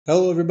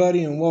Hello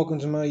everybody and welcome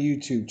to my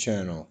YouTube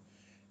channel.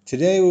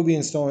 Today we'll be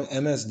installing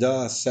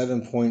MS-DOS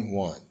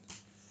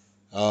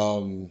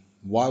 7.1.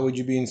 Why would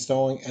you be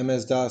installing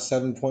MS-DOS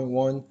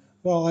 7.1?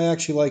 Well, I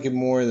actually like it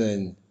more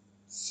than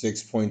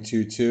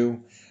 6.22.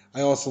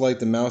 I also like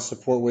the mouse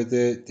support with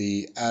it,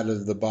 the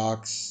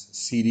out-of-the-box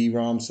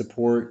CD-ROM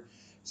support.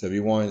 So if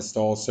you want to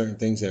install certain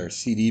things that are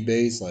CD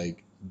based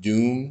like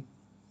Doom,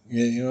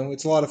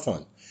 it's a lot of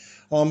fun.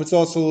 It's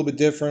also a little bit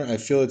different. I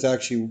feel it's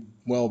actually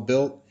well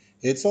built.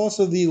 It's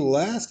also the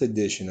last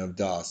edition of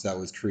DOS that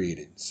was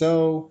created.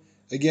 So,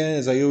 again,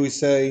 as I always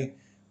say,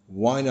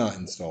 why not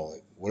install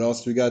it? What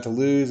else do we got to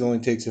lose? It only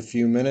takes a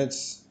few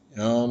minutes.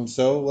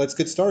 So let's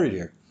get started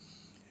here.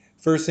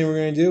 First thing we're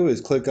going to do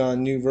is click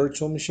on New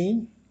Virtual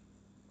Machine.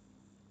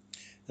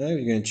 Now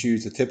you're going to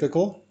choose the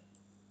typical.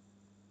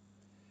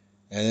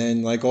 And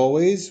then, like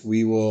always,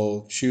 we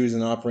will choose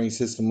an operating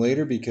system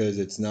later because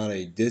it's not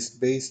a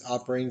disk-based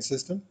operating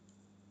system.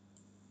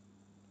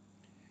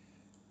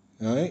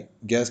 All right,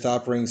 guest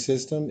operating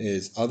system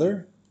is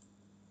other,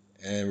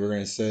 and we're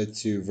going to set it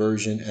to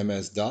version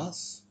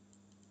MS-DOS.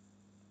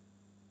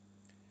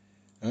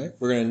 All right,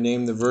 we're going to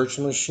name the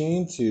virtual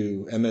machine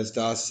to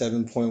MS-DOS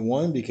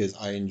 7.1 because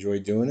I enjoy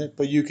doing it,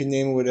 but you can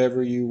name it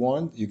whatever you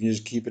want. You can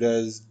just keep it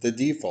as the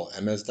default,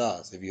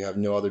 MS-DOS, if you have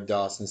no other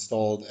DOS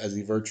installed as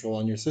the virtual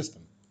on your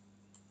system.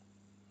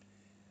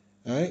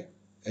 All right,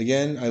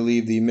 again, I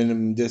leave the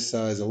minimum disk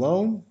size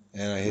alone,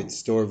 and I hit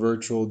store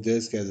virtual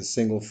disk as a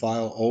single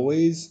file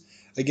always.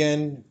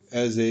 Again,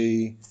 as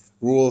a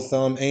rule of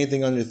thumb,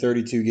 anything under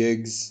 32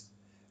 gigs,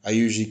 I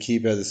usually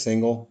keep as a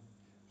single.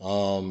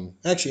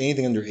 Actually,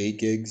 anything under 8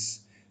 gigs.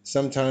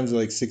 Sometimes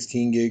like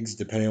 16 gigs,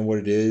 depending on what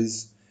it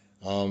is.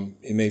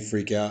 It may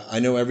freak out.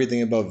 I know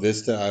everything about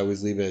Vista, I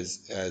always leave it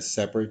as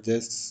separate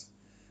disks.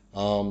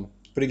 But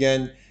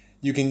again,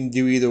 you can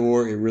do either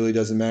or. It really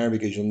doesn't matter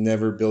because you'll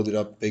never build it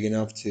up big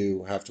enough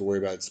to have to worry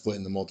about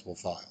splitting the multiple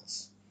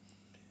files.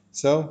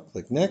 So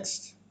click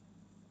next.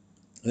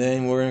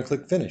 Then we're going to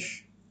click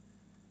finish.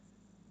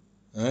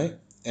 All right.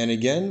 And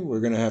again,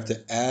 we're going to have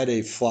to add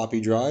a floppy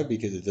drive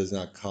because it does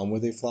not come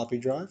with a floppy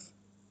drive.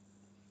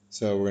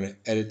 So we're going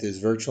to edit this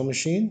virtual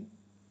machine.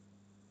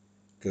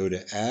 Go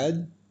to add.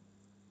 And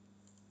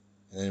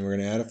then we're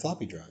going to add a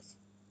floppy drive.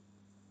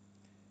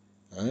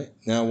 All right.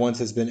 Now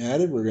once it's been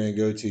added, we're going to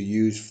go to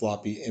use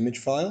floppy image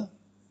file.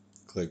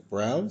 Click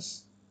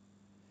browse.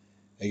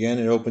 Again,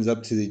 it opens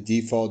up to the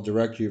default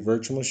directory of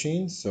virtual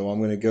machines. So I'm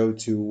going to go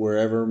to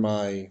wherever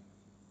my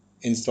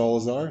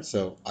installs are.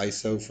 So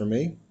ISO for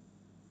me,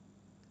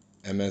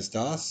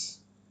 MS-DOS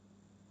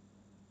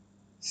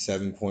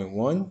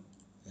 7.1,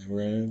 and we're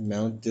going to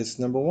mount disk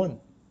number 1.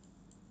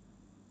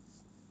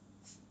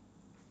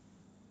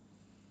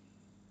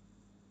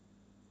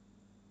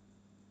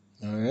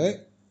 All right,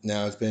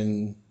 now it's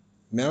been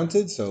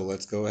mounted, so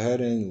let's go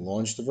ahead and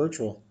launch the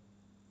virtual.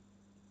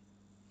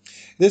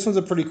 This one's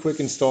a pretty quick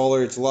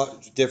installer. It's a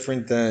lot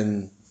different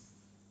than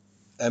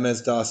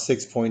MS-DOS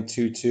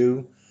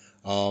 6.22.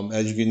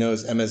 As you can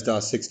notice,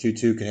 MS-DOS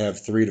 6.22 can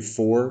have 3 to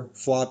 4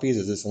 floppies,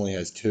 as this only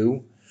has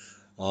 2.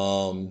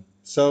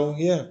 So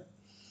yeah,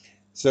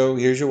 so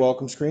here's your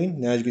welcome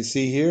screen. Now as you can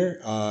see here,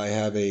 I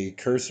have a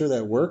cursor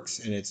that works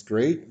and it's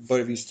great,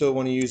 but if you still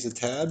want to use the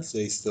tabs,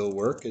 they still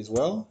work as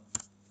well.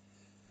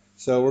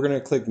 So we're going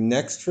to click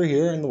next for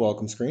here in the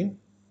welcome screen.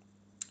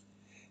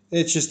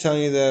 It's just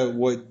telling you that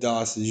what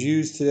DOS is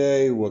used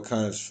today, what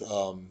kind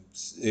of,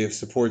 it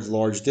supports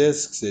large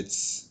disks,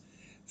 it's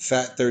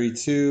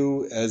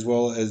FAT32 as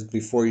well as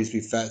before it used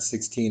to be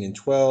FAT16 and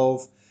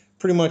 12.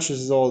 Pretty much this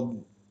is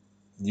all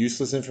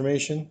useless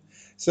information.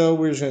 So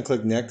we're just going to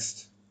click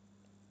next.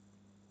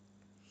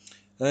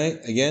 All right,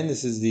 again,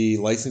 this is the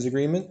license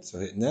agreement, so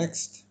hit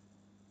next.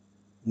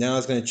 Now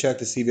it's going to check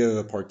to see if you have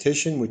a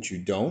partition, which you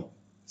don't.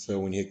 So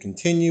when you hit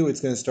continue, it's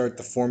going to start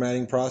the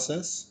formatting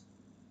process.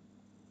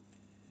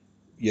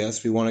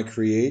 Yes, we want to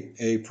create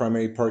a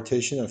primary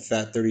partition of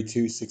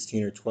FAT32,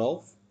 16, or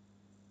 12.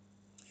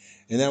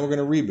 And now we're going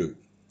to reboot.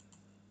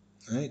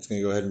 All right, it's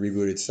going to go ahead and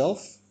reboot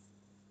itself.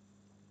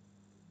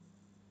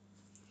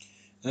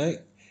 All right,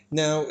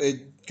 now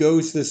it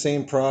goes to the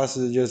same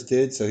process it just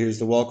did. So here's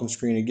the welcome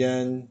screen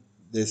again.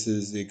 This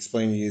is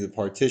explaining to you the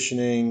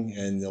partitioning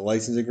and the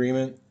license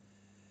agreement.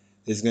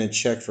 It's going to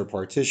check for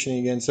partitioning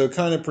again. So it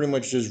kind of pretty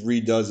much just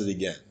redoes it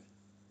again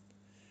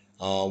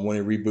when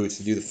it reboots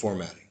to do the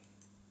formatting.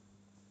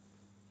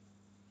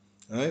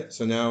 All right,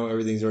 so now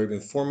everything's already been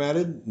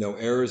formatted. No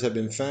errors have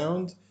been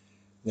found.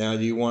 Now,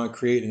 do you want to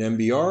create an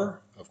MBR?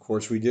 Of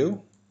course we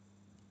do.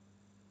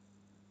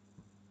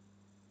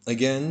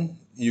 Again,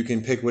 you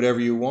can pick whatever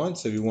you want.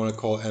 So if you want to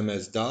call it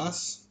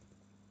MS-DOS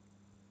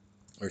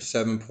or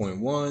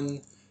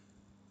 7.1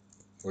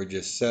 or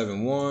just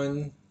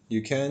 7.1,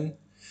 you can.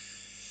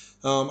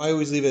 I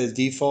always leave it as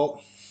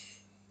default.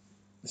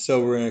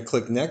 So we're going to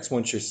click next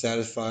once you're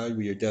satisfied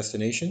with your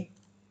destination.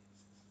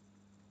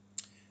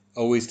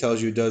 Always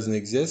tells you it doesn't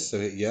exist, so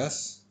hit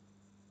yes.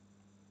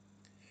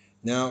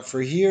 Now for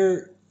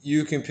here,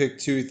 you can pick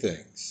two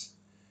things.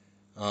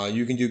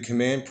 You can do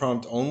command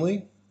prompt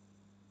only,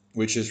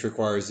 which just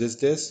requires this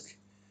disk,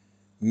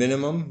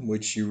 minimum,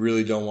 which you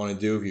really don't want to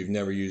do if you've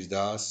never used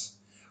DOS,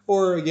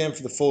 or again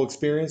for the full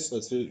experience,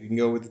 you can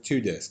go with the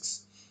 2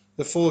 disks.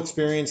 The full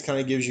experience kind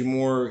of gives you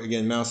more,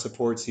 again, mouse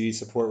support, CD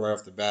support right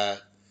off the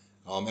bat,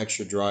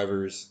 extra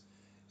drivers,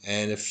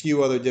 and a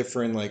few other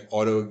different like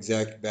auto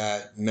exec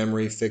bat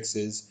memory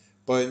fixes.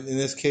 But in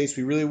this case,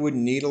 we really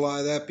wouldn't need a lot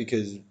of that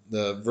because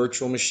the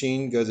virtual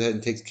machine goes ahead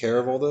and takes care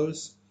of all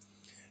those.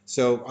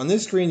 So on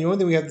this screen, the only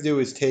thing we have to do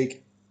is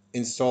take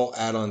install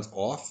add-ons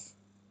off.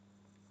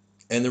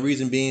 And the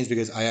reason being is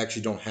because I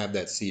actually don't have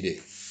that CD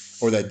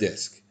or that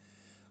disk.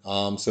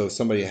 So if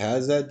somebody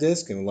has that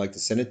disk and would like to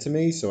send it to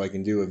me so I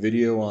can do a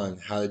video on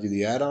how to do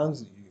the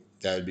add-ons,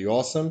 that would be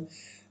awesome.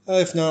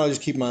 If not, I'll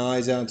just keep my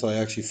eyes out until I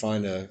actually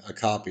find a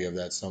copy of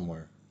that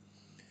somewhere.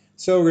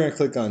 So we're going to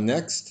click on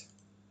Next.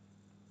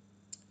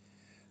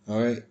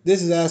 All right,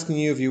 this is asking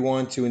you if you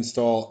want to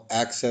install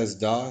Access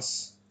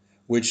DOS,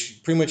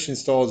 which pretty much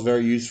installs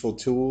very useful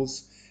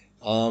tools.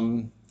 I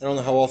don't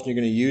know how often you're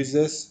going to use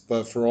this,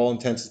 but for all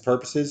intents and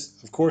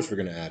purposes, of course we're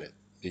going to add it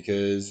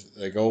because,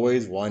 like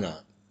always, why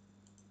not?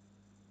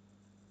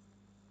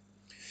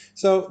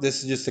 So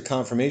this is just a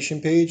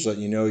confirmation page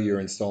letting you know you're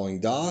installing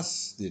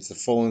DOS. It's a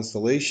full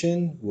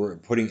installation. We're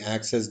putting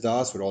Access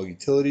DOS with all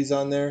utilities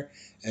on there.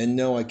 And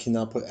no, I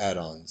cannot put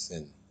add-ons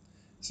in.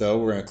 So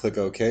we're going to click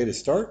OK to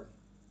start.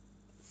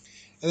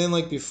 And then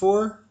like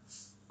before,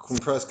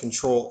 press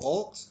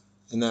Control-Alt,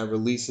 and that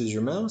releases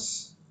your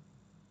mouse.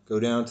 Go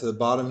down to the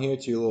bottom here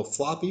to your little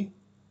floppy.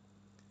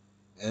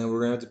 And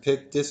we're going to have to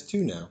pick disk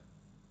 2 now.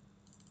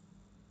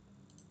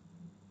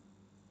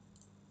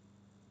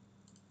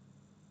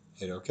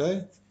 Hit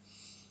OK.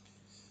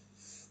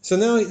 So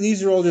now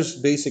these are all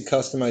just basic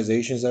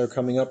customizations that are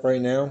coming up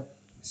right now.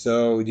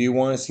 So do you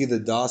want to see the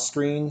DOS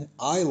screen?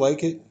 I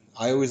like it.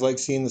 I always like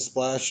seeing the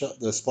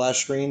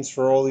splash screens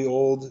for all the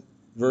old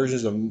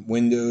versions of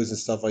Windows and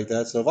stuff like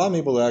that. So if I'm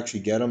able to actually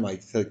get them, I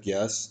click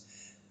yes.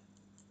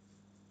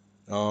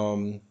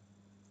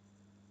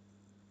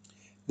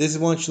 This is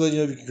one to let you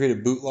know if you can create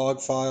a boot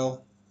log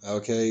file,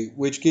 okay,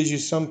 which gives you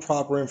some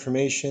proper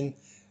information.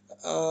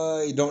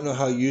 I don't know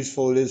how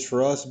useful it is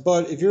for us,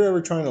 but if you're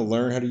ever trying to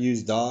learn how to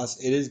use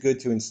DOS, it is good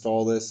to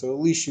install this, so at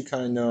least you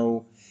kind of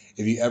know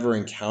if you ever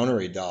encounter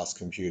a DOS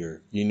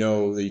computer, you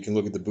know that you can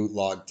look at the boot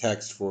log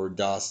text for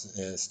DOS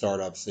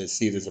startups and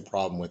see if there's a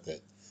problem with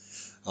it.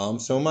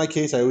 So in my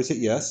case, I always hit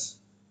yes.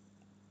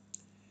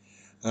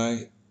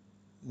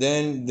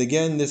 Then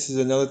again, this is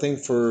another thing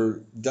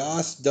for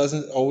DOS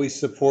doesn't always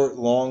support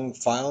long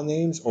file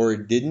names, or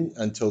it didn't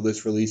until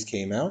this release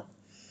came out.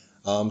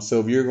 So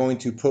if you're going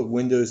to put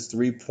Windows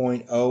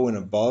 3.0 and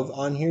above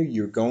on here,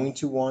 you're going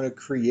to want to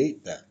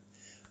create that.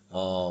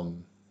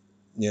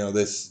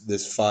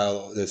 This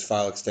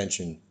file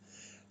extension.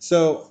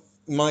 So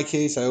in my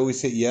case, I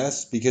always hit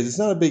yes because it's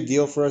not a big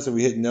deal for us if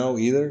we hit no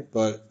either.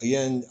 But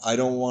again, I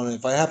don't want to.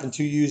 If I happen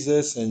to use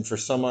this, and for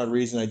some odd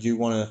reason I do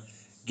want to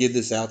give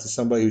this out to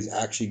somebody who's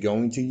actually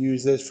going to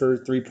use this for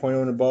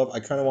 3.0 and above, I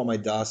kind of want my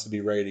DOS to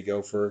be ready to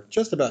go for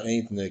just about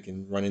anything they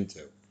can run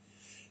into.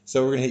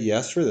 So we're gonna hit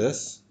yes for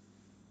this.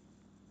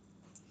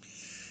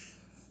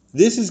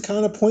 This is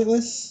kind of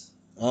pointless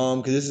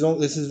because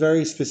this is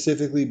very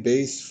specifically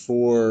based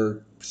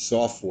for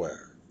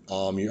software,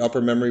 your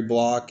upper memory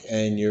block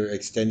and your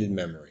extended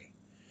memory,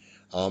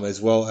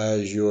 as well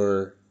as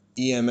your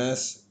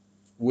EMS,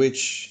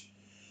 which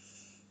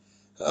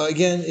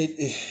again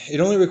it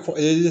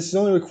is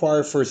only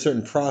required for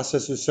certain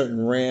processors,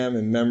 certain RAM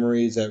and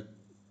memories that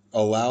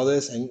allow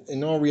this, and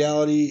in all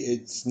reality,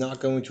 it's not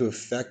going to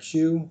affect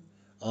you,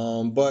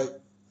 but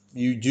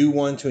you do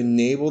want to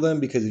enable them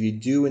because if you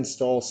do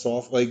install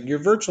software, like your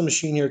virtual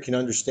machine here can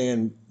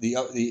understand the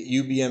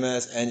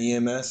UBMS and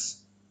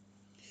EMS.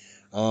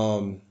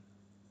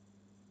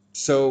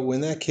 So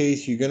in that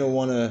case, you're going to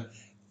want to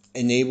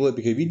enable it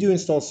because if you do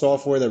install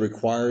software that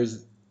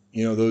requires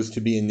those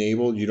to be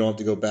enabled, you don't have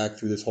to go back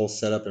through this whole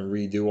setup and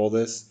redo all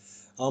this.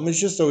 It's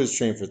just always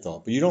train for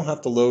thought, but you don't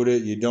have to load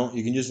it. You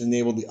can just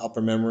enable the upper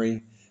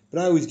memory,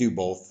 but I always do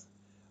both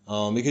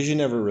because you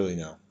never really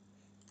know.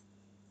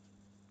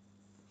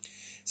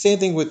 Same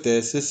thing with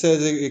this. This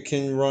says it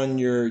can run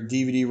your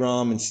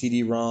DVD-ROM and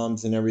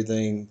CD-ROMs and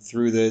everything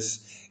through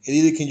this. It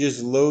either can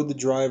just load the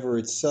driver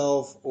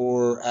itself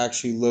or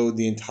actually load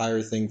the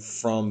entire thing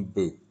from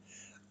boot.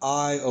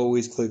 I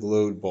always click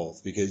load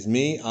both because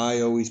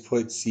I always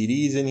put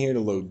CDs in here to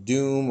load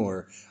Doom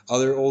or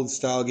other old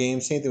style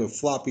games. Same thing with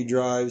floppy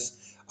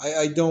drives.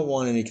 I don't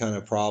want any kind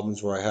of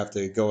problems where I have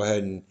to go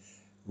ahead and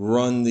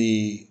run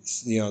the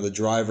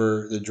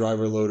driver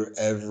loader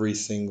every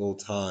single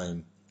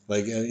time.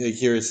 Like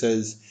here it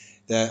says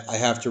that I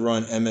have to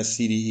run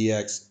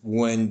MSCDEX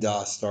when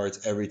DOS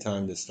starts every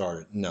time to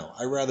start it. No,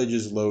 I'd rather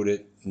just load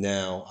it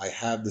now. I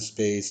have the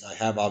space. I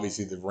have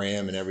obviously the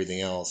RAM and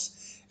everything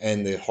else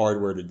and the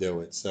hardware to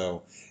do it.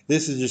 So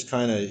this is just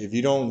kind of, if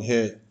you don't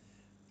hit,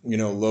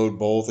 load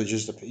both, it's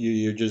just,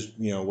 you're just,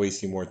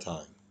 wasting more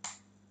time.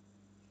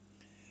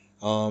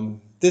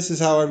 This is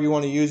however you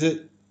want to use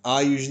it.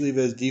 I usually leave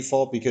it as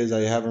default because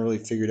I haven't really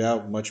figured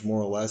out much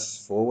more or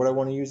less for what I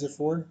want to use it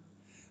for.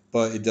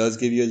 But it does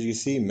give you, as you can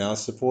see,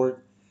 mouse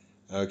support,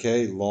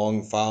 okay,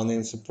 long file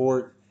name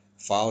support,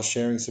 file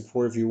sharing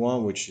support if you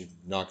want, which you're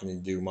not going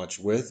to do much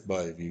with,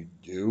 but if you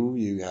do,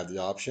 you have the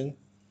option.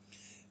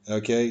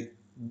 Okay,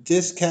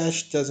 disk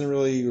cache doesn't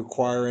really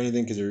require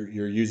anything because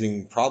you're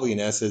using probably an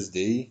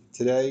SSD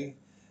today,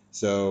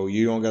 so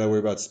you don't got to worry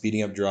about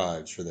speeding up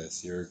drives for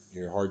this.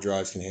 Your hard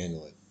drives can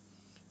handle it.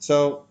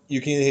 So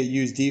you can hit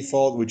use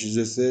default, which is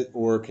just it,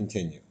 or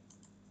continue.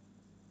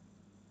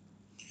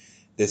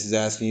 This is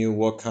asking you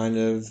what kind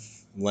of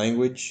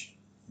language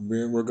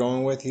we're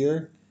going with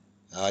here.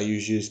 I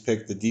usually just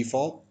pick the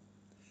default.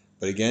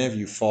 But again, if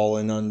you fall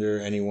in under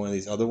any one of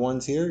these other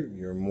ones here,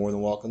 you're more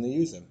than welcome to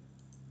use them.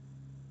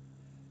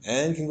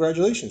 And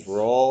congratulations,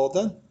 we're all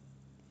done.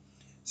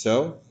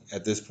 So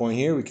at this point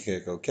here, we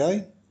click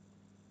OK.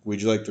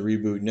 Would you like to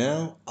reboot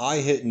now? I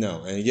hit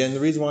no. And again, the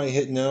reason why I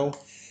hit no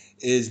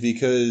is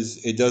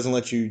because it doesn't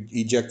let you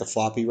eject the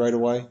floppy right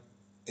away.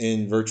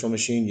 In virtual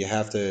machine, you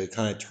have to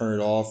kind of turn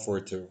it off for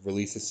it to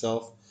release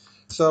itself.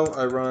 So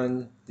I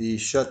run the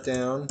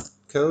shutdown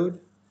code,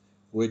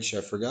 which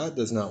I forgot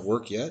does not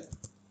work yet.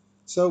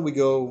 So we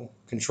go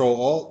Control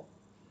Alt,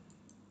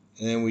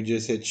 and then we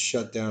just hit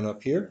shutdown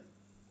up here.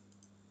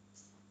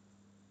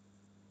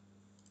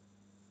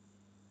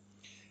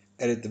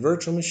 Edit the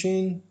virtual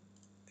machine,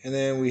 and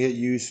then we hit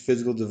use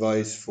physical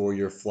device for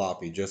your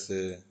floppy, just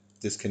to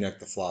disconnect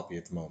the floppy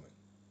at the moment.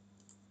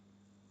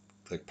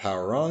 Click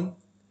power on.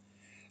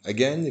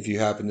 Again, if you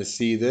happen to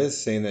see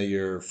this saying that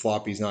your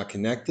floppy is not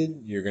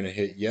connected, you're going to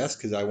hit yes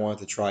because I want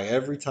it to try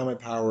every time I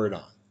power it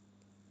on.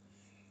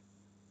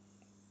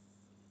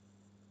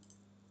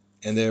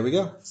 And there we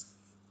go.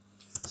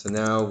 So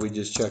now we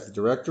just check the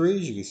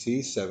directories. You can see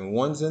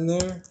 7.1's in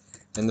there.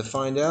 And to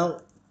find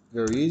out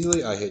very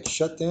easily, I hit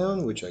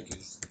shutdown, which I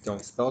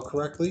don't spell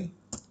correctly.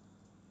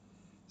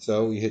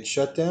 So you hit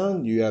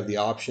shutdown, you have the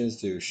options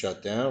to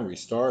shut down,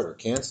 restart, or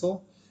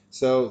cancel.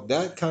 So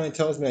that kind of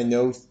tells me I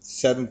know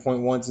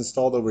 7.1 is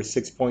installed over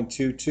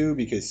 6.22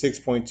 because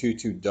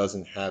 6.22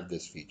 doesn't have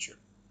this feature.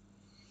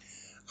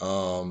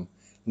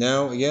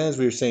 Now, again, as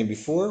we were saying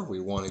before,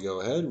 we want to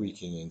go ahead, we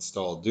can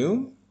install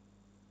Doom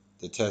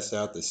to test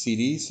out the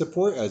CD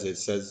support as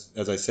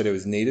I said it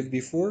was native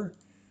before.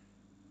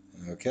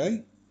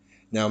 Okay.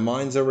 Now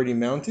mine's already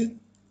mounted.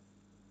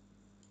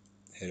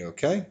 Hit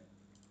OK.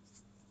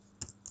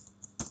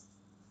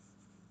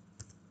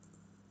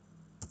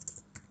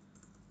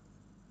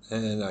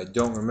 And I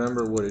don't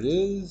remember what it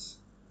is.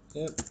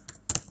 Yep.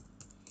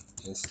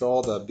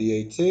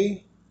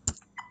 Install.bat.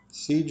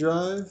 C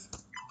drive.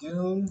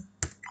 Doom.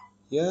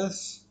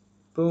 Yes.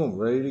 Boom.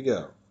 Ready to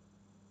go.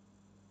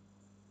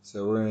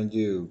 So we're going to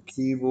do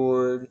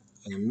keyboard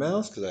and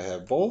mouse because I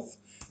have both.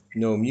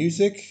 No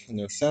music,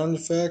 no sound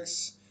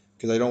effects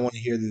because I don't want to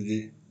hear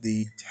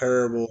the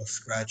terrible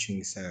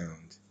scratching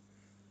sound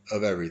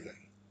of everything.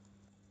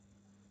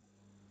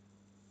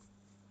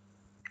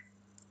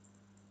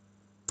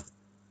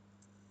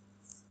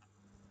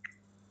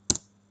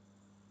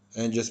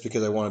 And just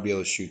because I want to be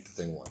able to shoot the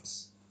thing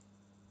once.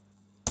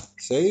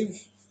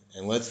 Save,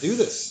 and let's do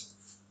this.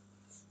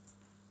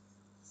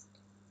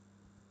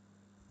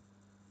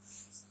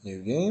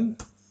 New game.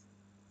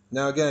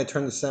 Now again, I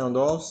turned the sound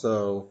off,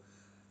 so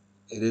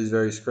it is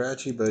very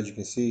scratchy, but as you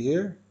can see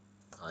here,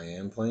 I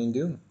am playing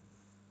Doom.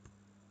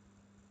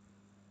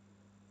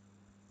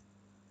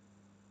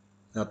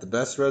 Not the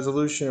best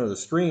resolution or the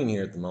screen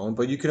here at the moment,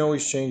 but you can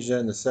always change that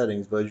in the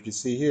settings. But as you can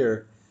see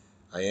here,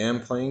 I am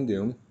playing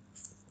Doom.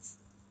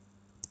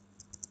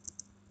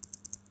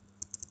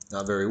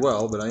 Not very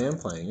well, but I am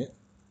playing it.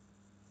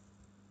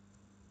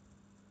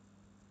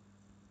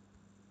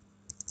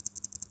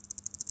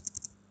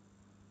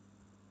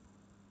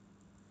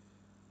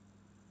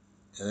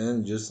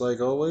 And just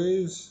like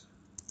always,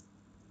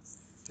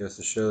 just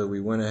to show that we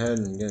went ahead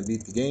and going to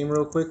beat the game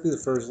real quickly, the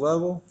first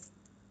level.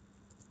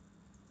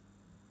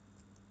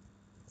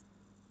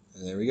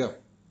 And there we go.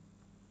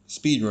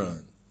 Speed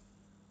run.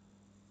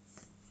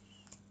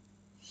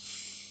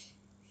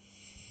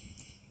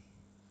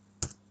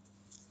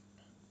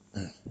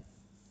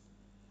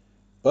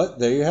 But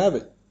there you have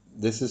it.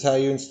 This is how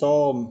you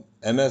install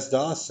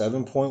MS-DOS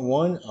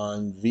 7.1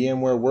 on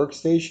VMware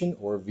Workstation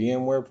or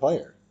VMware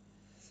Player.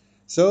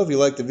 So if you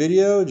like the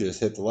video, just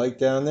hit the like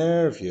down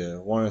there. If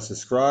you want to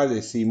subscribe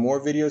to see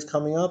more videos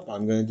coming up,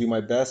 I'm going to do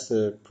my best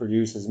to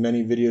produce as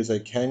many videos as I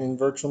can in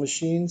virtual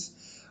machines.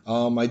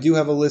 I do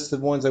have a list of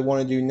ones I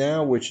want to do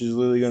now, which is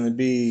literally going to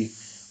be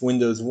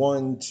Windows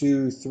 1,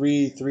 2,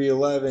 3,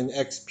 311,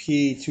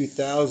 XP,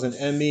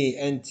 2000, ME,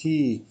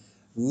 NT.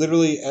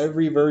 Literally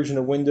every version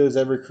of Windows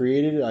ever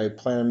created, I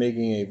plan on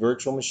making a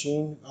virtual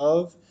machine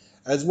of,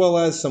 as well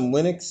as some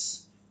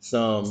Linux,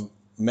 some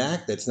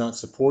Mac that's not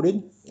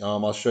supported.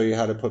 I'll show you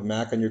how to put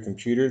Mac on your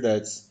computer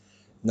that's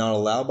not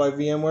allowed by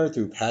VMware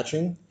through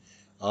patching.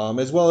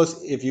 As well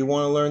as if you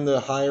want to learn the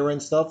higher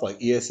end stuff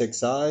like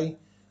ESXi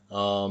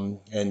and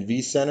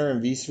vCenter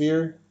and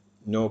vSphere,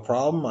 no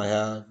problem. I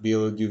have be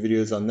able to do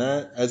videos on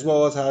that, as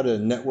well as how to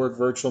network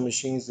virtual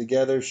machines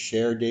together,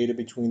 share data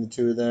between the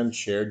two of them,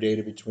 share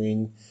data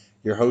between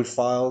your host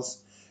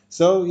files.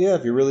 So yeah,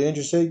 if you're really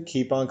interested,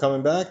 keep on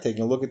coming back,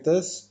 taking a look at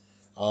this.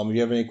 If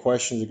you have any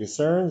questions or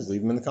concerns,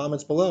 leave them in the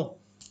comments below.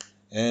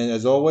 And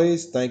as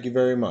always, thank you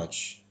very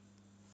much.